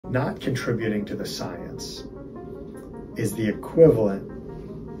not contributing to the science is the equivalent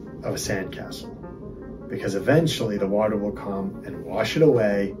of a sandcastle, because eventually the water will come and wash it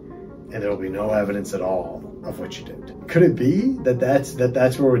away and there will be no evidence at all of what you did. Could it be that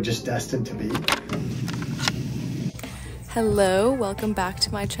that's where we're just destined to be? Hello, welcome back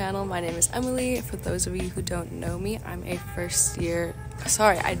to my channel. My name is Emily. For those of you who don't know me, I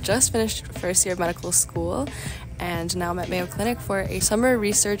just finished first year of medical school and now I'm at Mayo Clinic for a summer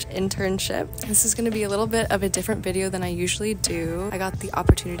research internship. This is going to be a little bit of a different video than I usually do. I got the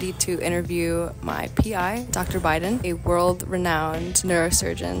opportunity to interview my PI, Dr. Bydon, a world-renowned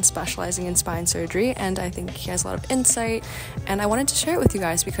neurosurgeon specializing in spine surgery, and I think he has a lot of insight, and I wanted to share it with you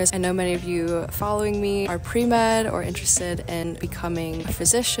guys because I know many of you following me are pre-med or interested in becoming a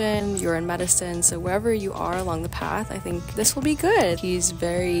physician, you're in medicine, so wherever you are along the path, I think this will be good. He's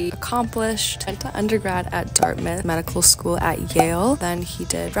very accomplished, went to undergrad at Dartmouth Medical School at Yale, then he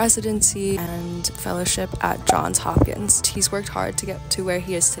did residency and fellowship at Johns Hopkins. He's worked hard to get to where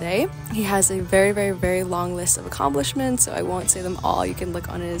he is today. He has a very long list of accomplishments, so I won't say them all. You can look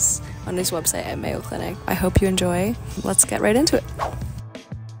on his website at Mayo Clinic. I hope you enjoy. Let's get right into it.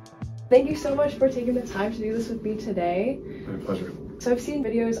 Thank you so much for taking the time to do this with me today. My pleasure. So I've seen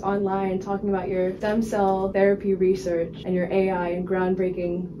videos online talking about your stem cell therapy research and your AI and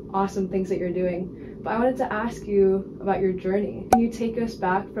groundbreaking, awesome things that you're doing. But I wanted to ask you about your journey. Can you take us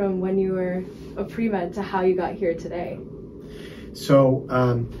back from when you were a pre-med to how you got here today? So,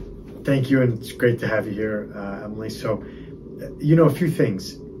 thank you, and it's great to have you here, Emily. So, a few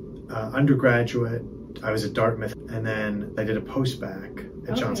things. Undergraduate, I was at Dartmouth, and then I did a post-bac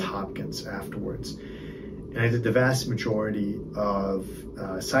at Johns Hopkins afterwards. And I did the vast majority of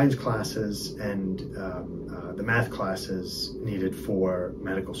science classes and the math classes needed for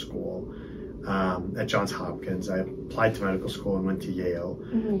medical school at Johns Hopkins. I applied to medical school and went to Yale.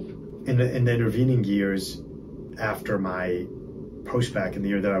 In the intervening years after my post-bac, in the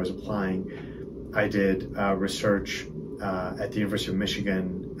year that I was applying, I did research at the University of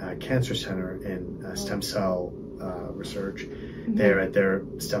Michigan Cancer Center in stem cell research there at their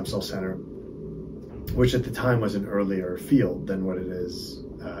stem cell center, which at the time was an earlier field than what it is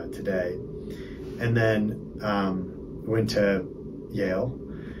today. And then went to Yale,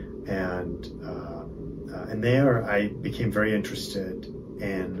 and there I became very interested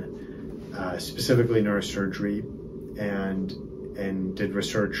in specifically neurosurgery, and did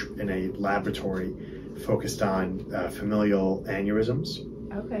research in a laboratory focused on familial aneurysms.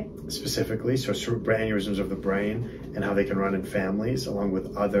 Specifically, so cerebral aneurysms of the brain and how they can run in families, along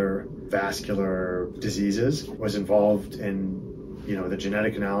with other vascular diseases. Was involved in the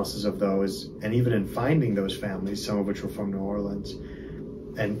genetic analysis of those, and even in finding those families, some of which were from New Orleans,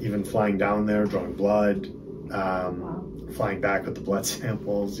 and even flying down there, drawing blood, flying back with the blood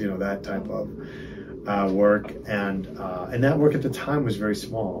samples, that type of work. And that work at the time was very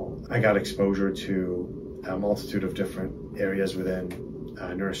small. I got exposure to a multitude of different areas within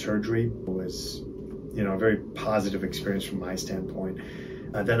neurosurgery. It was, a very positive experience from my standpoint.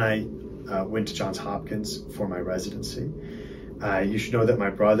 Then I went to Johns Hopkins for my residency. You should know that my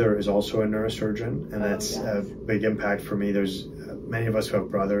brother is also a neurosurgeon, and that's a big impact for me. There's many of us who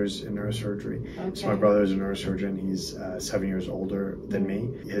have brothers in neurosurgery. So my brother is a neurosurgeon. He's 7 years older than me.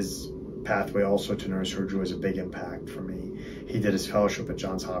 His pathway also to neurosurgery was a big impact for me. He did his fellowship at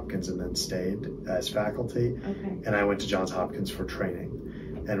Johns Hopkins and then stayed as faculty. And I went to Johns Hopkins for training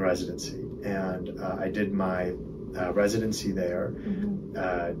and residency. And I did my residency there.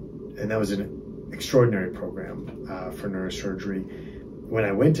 And that was an extraordinary program for neurosurgery. When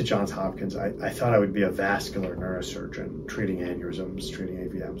I went to Johns Hopkins, I thought I would be a vascular neurosurgeon, treating aneurysms, treating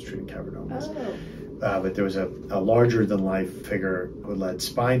AVMs, treating cavernomas. But there was a larger-than-life figure who led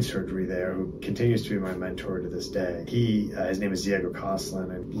spine surgery there, who continues to be my mentor to this day. His name is Diego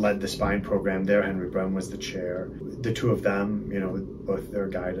Coslin, and led the spine program there. Henry Brem was the chair. The two of them, with both their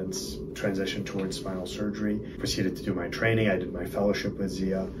guidance, transitioned towards spinal surgery. Proceeded to do my training. I did my fellowship with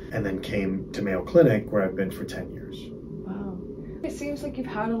Zia, and then came to Mayo Clinic, where I've been for 10 years. It seems like you've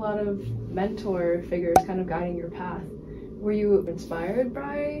had a lot of mentor figures kind of guiding your path. Were you inspired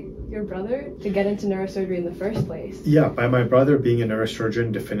by your brother to get into neurosurgery in the first place? Yeah, by my brother being a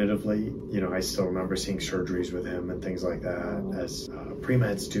neurosurgeon, definitively. I still remember seeing surgeries with him and things like that as a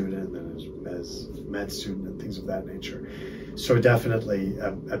pre-med student and as med student and things of that nature. So definitely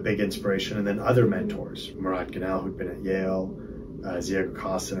a big inspiration. And then other mentors, Mohamad Bydon, who'd been at Yale, Diego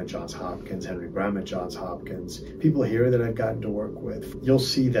Coslin at Johns Hopkins, Henry Brem at Johns Hopkins, people here that I've gotten to work with. You'll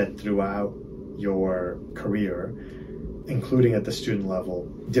see that throughout your career, including at the student level,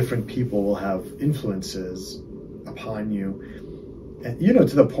 different people will have influences upon you And,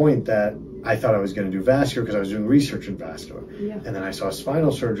 to the point that I thought I was going to do vascular because I was doing research in vascular. Yeah. And then I saw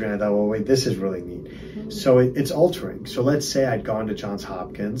spinal surgery and I thought, well, wait, this is really neat. So it's altering. So let's say I'd gone to Johns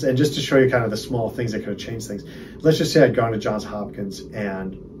Hopkins, and just to show you kind of the small things that could have changed things, let's just say I'd gone to Johns Hopkins,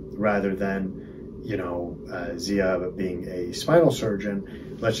 and rather than, Zia being a spinal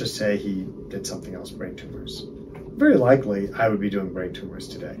surgeon, let's just say he did something else, brain tumors. Very likely I would be doing brain tumors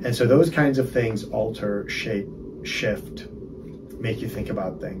today. And so those kinds of things alter, shape, shift, make you think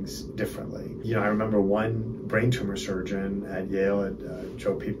about things differently. I remember one brain tumor surgeon at Yale,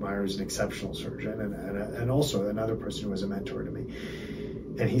 Joe Piepmeyer, is an exceptional surgeon, and also another person who was a mentor to me.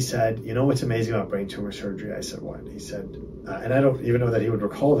 And he said, what's amazing about brain tumor surgery? I said, what? He said, and I don't even know that he would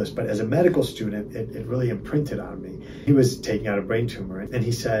recall this, but as a medical student, it really imprinted on me. He was taking out a brain tumor, and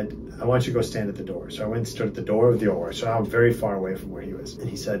he said, I want you to go stand at the door. So I went and stood at the door of the OR, so I'm very far away from where he was. And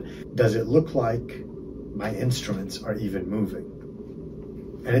he said, does it look like my instruments are even moving?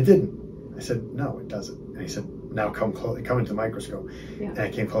 And it didn't. I said, no, it doesn't. And he said, now come into the microscope. Yeah. And I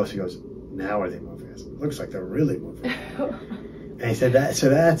came close. He goes, now are they moving? I said, looks like they're really moving. And he said that. So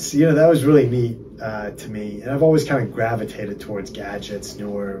that's, that was really neat to me. And I've always kind of gravitated towards gadgets,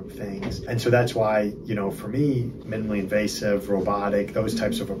 newer things. And so that's why, for me, minimally invasive, robotic, those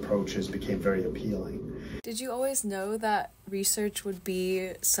types of approaches became very appealing. Did you always know that research would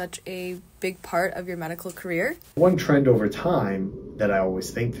be such a big part of your medical career? One trend over time that I always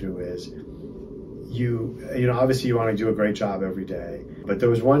think through is obviously you want to do a great job every day. But there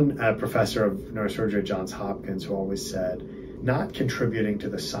was one professor of neurosurgery at Johns Hopkins who always said, not contributing to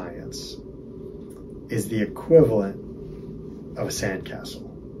the science is the equivalent of a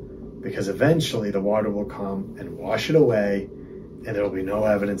sandcastle, because eventually the water will come and wash it away and there will be no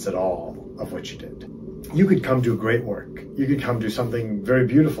evidence at all of what you did. You could come do great work. You could come do something very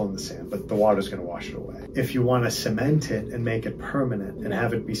beautiful in the sand, but the water's going to wash it away. If you want to cement it and make it permanent and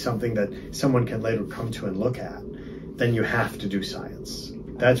have it be something that someone can later come to and look at, then you have to do science.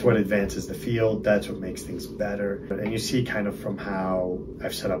 That's what advances the field. That's what makes things better. And you see kind of from how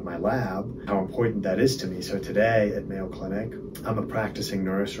I've set up my lab, how important that is to me. So today at Mayo Clinic, I'm a practicing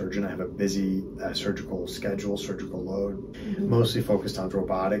neurosurgeon. I have a busy surgical schedule, surgical load, mostly focused on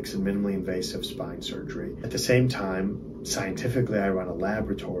robotics and minimally invasive spine surgery. At the same time, scientifically, I run a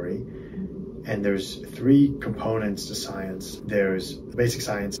laboratory. And there's three components to science. There's basic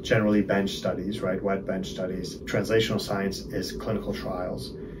science, generally bench studies, right? Wet bench studies. Translational science is clinical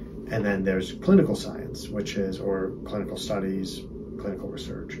trials. And then there's clinical science, or clinical studies, clinical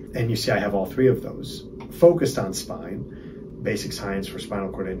research. And you see I have all three of those focused on spine. Basic science for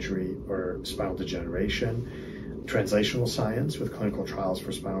spinal cord injury or spinal degeneration. Translational science with clinical trials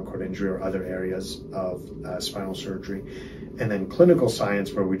for spinal cord injury or other areas of spinal surgery. And then clinical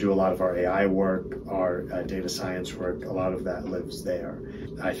science, where we do a lot of our AI work, our data science work, a lot of that lives there.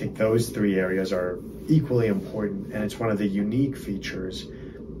 I think those three areas are equally important, and it's one of the unique features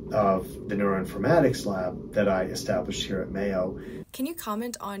of the Neuroinformatics Lab that I established here at Mayo. Can you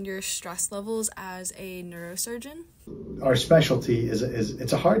comment on your stress levels as a neurosurgeon? Our specialty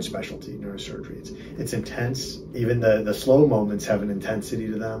it's a hard specialty, neurosurgery. It's intense. Even the slow moments have an intensity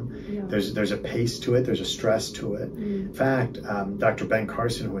to them. Yeah. There's a pace to it. There's a stress to it. In fact, Dr. Ben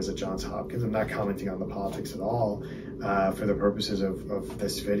Carson, who is at Johns Hopkins, I'm not commenting on the politics at all for the purposes of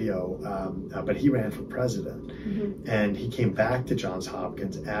this video, but he ran for president. And he came back to Johns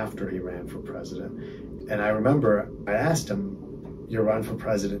Hopkins after he ran for president. And I remember I asked him, your run for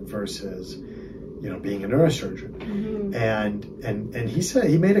president versus being a neurosurgeon. And he said,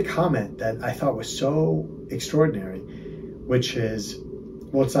 he made a comment that I thought was so extraordinary, which is,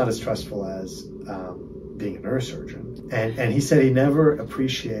 well, it's not as stressful as being a neurosurgeon. And he said he never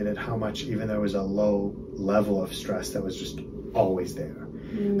appreciated how much, even there was a low level of stress that was just always there.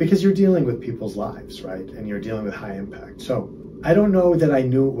 Because you're dealing with people's lives, right? And you're dealing with high impact. So I don't know that I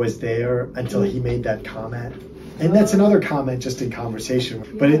knew it was there until he made that comment. And that's another comment just in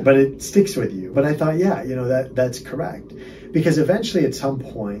conversation, but it sticks with you. But I thought, that's correct. Because eventually at some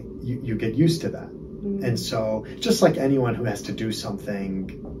point you get used to that. And so just like anyone who has to do something,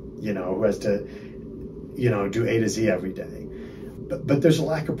 who has to, do A to Z every day. But there's a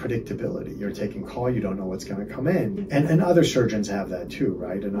lack of predictability. You're taking call, you don't know what's going to come in. And other surgeons have that too,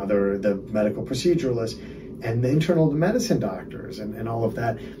 right? And the medical proceduralists and the internal medicine doctors and all of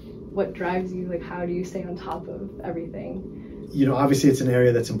that. What drives you? Like, how do you stay on top of everything? Obviously it's an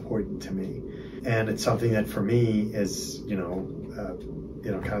area that's important to me. And it's something that for me is, kind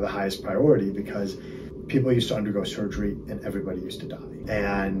of the highest priority, because people used to undergo surgery and everybody used to die.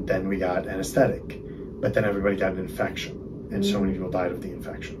 And then we got anesthetic, but then everybody got an infection. And so many people died of the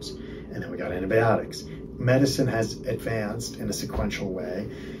infections. And then we got antibiotics. medicine has advanced in a sequential way,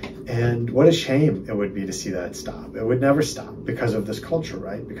 and what a shame it would be to see that stop. It would never stop because of this culture,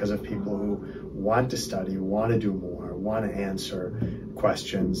 right? Because of people who want to study, want to do more, want to answer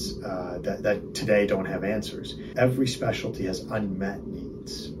questions that today don't have answers. Every specialty has unmet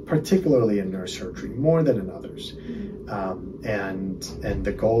needs, particularly in neurosurgery, more than in others. And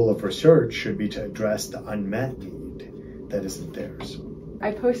the goal of research should be to address the unmet need that isn't theirs.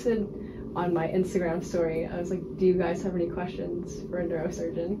 I posted on my Instagram story, I was like, do you guys have any questions for a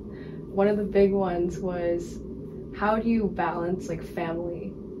neurosurgeon? One of the big ones was, how do you balance like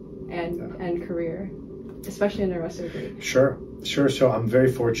family and career, especially in neurosurgery? Sure. So I'm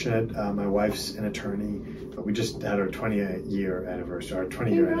very fortunate. My wife's an attorney. We just had our 20-year anniversary,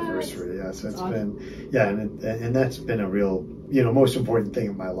 anniversary. Yeah, so it's awesome. and that's been a real, most important thing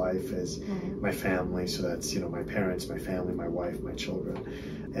in my life is my family. So that's, my parents, my family, my wife, my children,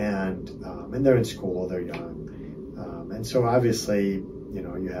 and they're in school, they're young, and so obviously,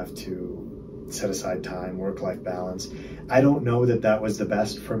 you have to set aside time, work-life balance. I don't know that was the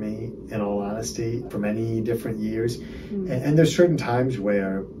best for me, in all honesty, for many different years. And there's certain times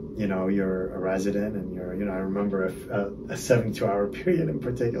where, you're a resident and I remember a 72-hour period in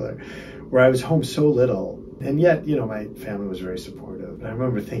particular where I was home so little, and yet, my family was very supportive. And I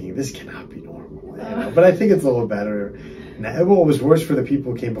remember thinking, this cannot be normal, but I think it's a little better now. Well, it was worse for the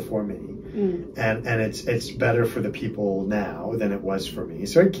people who came before me. And it's better for the people now than it was for me.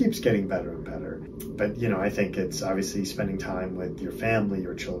 So it keeps getting better and better. But, I think it's obviously spending time with your family,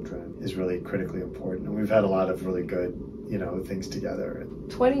 your children is really critically important. And we've had a lot of really good, things together.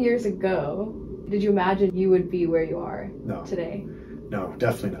 20 years ago, did you imagine you would be where you are today? No,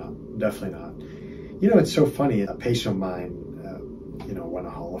 definitely not. Definitely not. It's so funny. A patient of mine, won a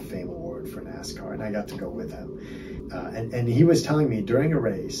Hall of Fame award for NASCAR, and I got to go with him. And he was telling me during a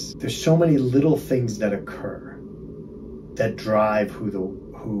race, there's so many little things that occur that drive who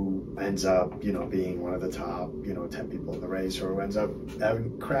ends up, being one of the top, 10 people in the race, or who ends up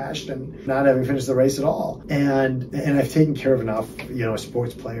having crashed and not having finished the race at all. And I've taken care of enough,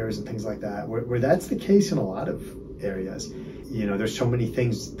 sports players and things like that, where that's the case in a lot of areas. There's so many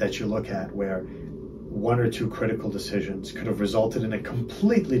things that you look at where one or two critical decisions could have resulted in a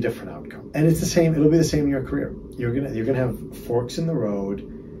completely different outcome. And it's the same, it'll be the same in your career. You're gonna have forks in the road,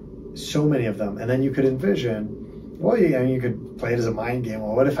 so many of them, and then you could envision, you could play it as a mind game.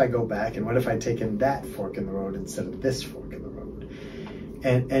 Well, what if I go back, and what if I'd taken that fork in the road instead of this fork in the road?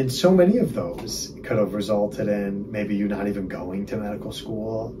 And so many of those could have resulted in maybe you not even going to medical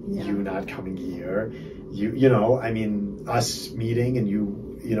school, you not coming here, us meeting and you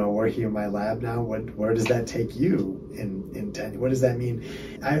working in my lab now, where does that take you in 10? What does that mean?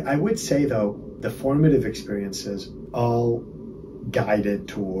 I would say, though, the formative experiences all guided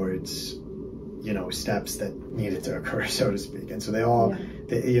towards, steps that needed to occur, so to speak. And so they all,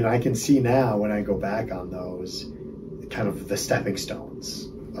 I can see now when I go back on those, kind of the stepping stones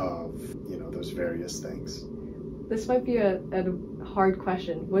of, those various things. This might be a hard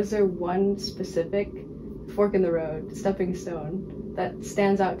question. Was there one specific fork in the road, stepping stone, that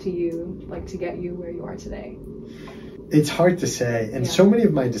stands out to you, like to get you where you are today? It's hard to say. And so many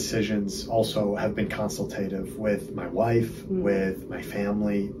of my decisions also have been consultative with my wife, with my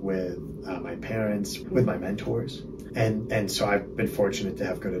family, with my parents, with my mentors. And so I've been fortunate to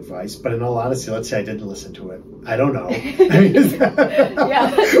have good advice. But in all honesty, let's say I didn't listen to it. I don't know. Would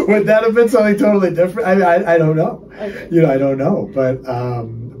that have been something totally different? I don't know. Okay. I don't know. But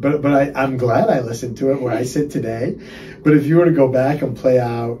I'm glad I listened to it where I sit today. But if you were to go back and play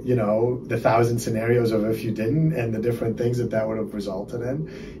out, the 1,000 scenarios of if you didn't and the different things that would have resulted in,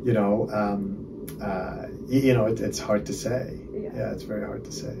 it's hard to say. Yeah, it's very hard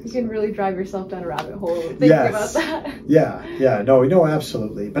to say. You can really drive yourself down a rabbit hole thinking about that. No,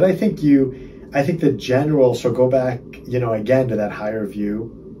 absolutely. But I think the general, so go back, again to that higher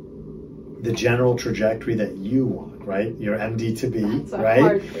view, the general trajectory that you want, right? Your MD to be,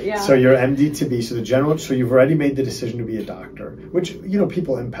 right? So your MD to be, so you've already made the decision to be a doctor, which,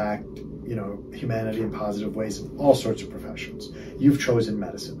 people impact, humanity in positive ways in all sorts of professions. You've chosen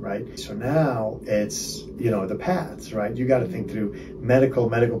medicine, right? So now it's, the paths, right? You got to think through medical,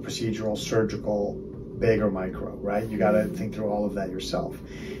 procedural, surgical, big or micro, right? You got to think through all of that yourself.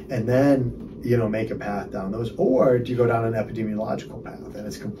 And then, make a path down those. Or do you go down an epidemiological path and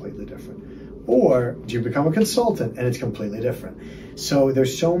it's completely different? Or do you become a consultant and it's completely different? So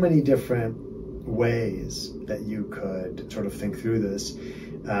there's so many different ways that you could sort of think through this.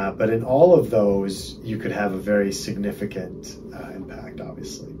 But in all of those, you could have a very significant impact,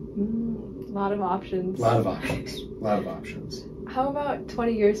 obviously. A lot of options. A lot of options. How about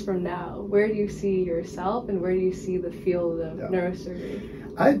 20 years from now? Where do you see yourself and where do you see the field of neurosurgery?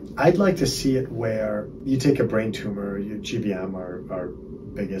 I'd like to see it where you take a brain tumor, GBM, our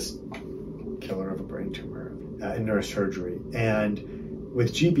biggest killer of a brain tumor in neurosurgery. And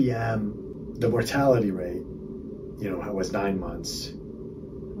with GBM, the mortality rate, was 9 months,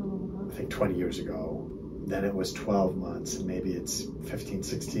 I think 20 years ago. Then it was 12 months, and maybe it's 15,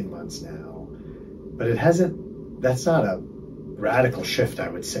 16 months now. But that's not a radical shift, I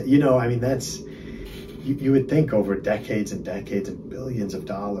would say. You would think over decades and decades and billions of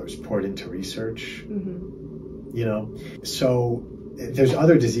dollars poured into research, So there's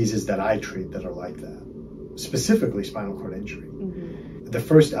other diseases that I treat that are like that, specifically spinal cord injury. The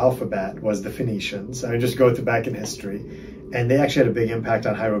first alphabet was the Phoenicians. I just go back in history, and they actually had a big impact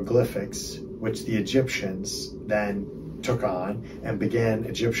on hieroglyphics, which the Egyptians then took on and began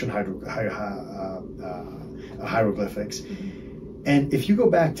Egyptian hieroglyphics. And if you go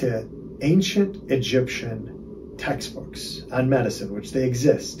back to ancient Egyptian textbooks on medicine, which they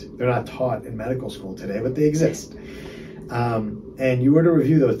exist, they're not taught in medical school today, but they exist. And you were to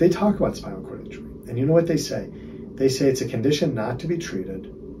review those, they talk about spinal cord injury. And you know what they say? They say it's a condition not to be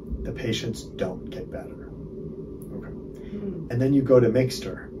treated. The patients don't get better. Okay. And then you go to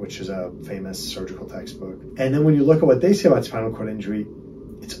Mixter, which is a famous surgical textbook. And then when you look at what they say about spinal cord injury,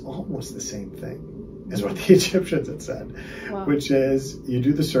 it's almost the same thing as what the Egyptians had said, which is you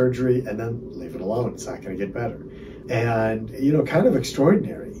do the surgery and then leave it alone. It's not going to get better. And, kind of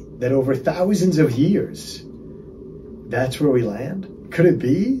extraordinary that over thousands of years, that's where we land. Could it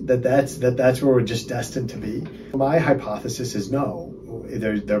be that's where we're just destined to be? My hypothesis is no,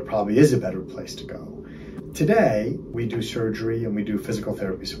 there probably is a better place to go. Today, we do surgery and we do physical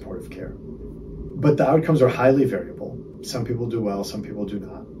therapy supportive care. But the outcomes are highly variable. Some people do well, some people do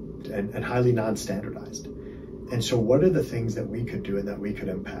not. And highly non-standardized. And so what are the things that we could do and that we could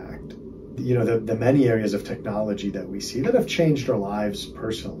impact? The many areas of technology that we see that have changed our lives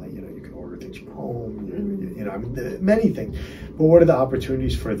personally. You can order things from home, many things. But what are the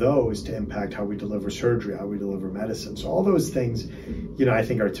opportunities for those to impact how we deliver surgery, how we deliver medicine? So all those things, I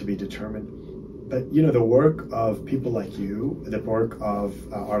think are to be determined. But, the work of people like you, the work of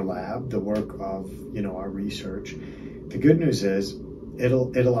our lab, the work of, our research, the good news is,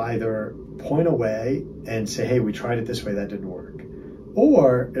 it'll either point away and say, hey, we tried it this way, that didn't work.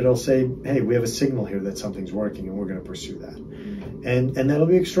 Or it'll say, hey, we have a signal here that something's working and we're going to pursue that. And that'll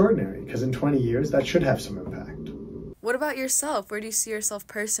be extraordinary because in 20 years, that should have some impact. What about yourself? Where do you see yourself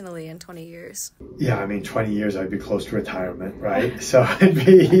personally in 20 years? Yeah, 20 years, I'd be close to retirement, right? So I'd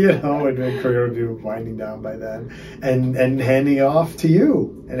be, my career would be winding down by then and handing off to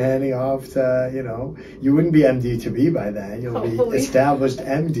you and handing off to, you wouldn't be MD to be by then. You'll be established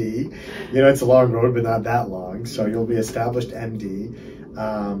MD. It's a long road, but not that long. So you'll be established MD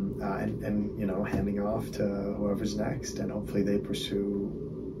and handing off to whoever's next. And hopefully they pursue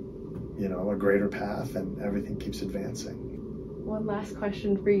a greater path and everything keeps advancing. One last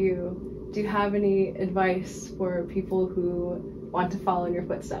question for you. Do you have any advice for people who want to follow in your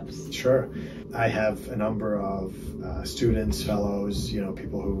footsteps? Sure. I have a number of students, fellows,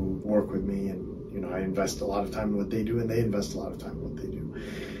 people who work with me, and, I invest a lot of time in what they do and they invest a lot of time in what they do.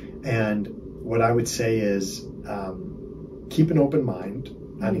 And what I would say is keep an open mind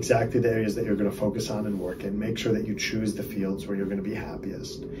on exactly the areas that you're going to focus on and work in. Make sure that you choose the fields where you're going to be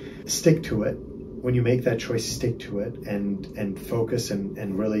happiest. Stick to it. When you make that choice, stick to it and focus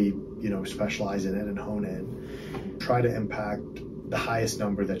and really, specialize in it and hone in. Try to impact the highest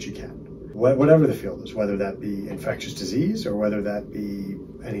number that you can. Whatever the field is, whether that be infectious disease or whether that be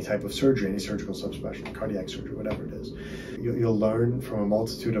any type of surgery, any surgical subspecialty, cardiac surgery, whatever it is. You'll learn from a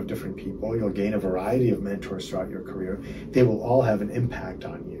multitude of different people. You'll gain a variety of mentors throughout your career. They will all have an impact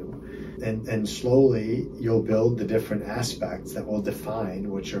on you. And slowly you'll build the different aspects that will define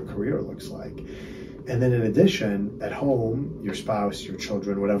what your career looks like. And then in addition, at home, your spouse, your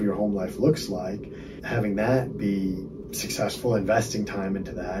children, whatever your home life looks like, having that be successful, investing time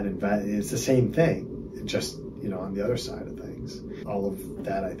into that, it's the same thing, just, on the other side of things. All of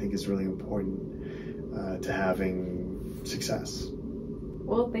that, I think, is really important to having success.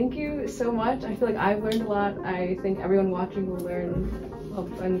 Well, thank you so much. I feel like I've learned a lot. I think everyone watching will learn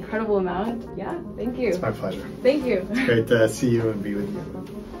an incredible amount. Yeah, thank you. It's my pleasure. Thank you. It's great to see you and be with you.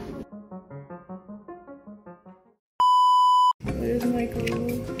 There's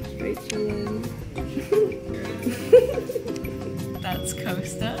Michael, straight chilling. That's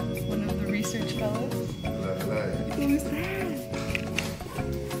Costa, one of the research fellows. Who's that?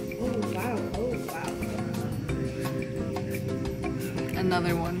 Oh wow,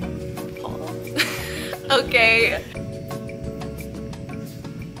 Another one, Paul. Okay.